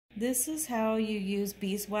This is how you use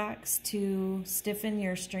beeswax to stiffen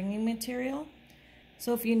your stringing material.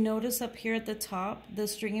 So if you notice up here at the top, the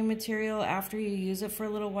stringing material, after you use it for a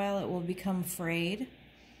little while, it will become frayed.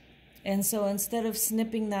 And so instead of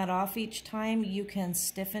snipping that off each time, you can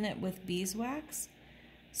stiffen it with beeswax.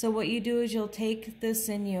 So what you do is you'll take this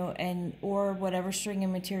sinew or whatever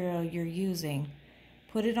stringing material you're using,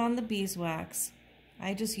 put it on the beeswax.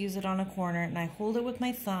 I just use it on a corner and I hold it with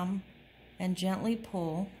my thumb and gently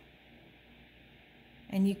pull.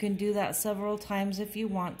 And you can do that several times if you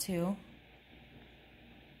want to.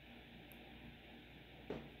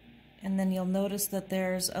 And then you'll notice that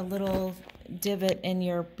there's a little divot in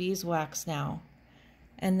your beeswax now.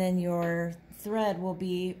 And then your thread will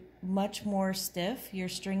be much more stiff. Your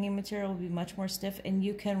stringing material will be much more stiff, and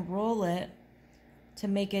you can roll it to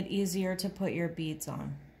make it easier to put your beads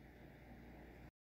on.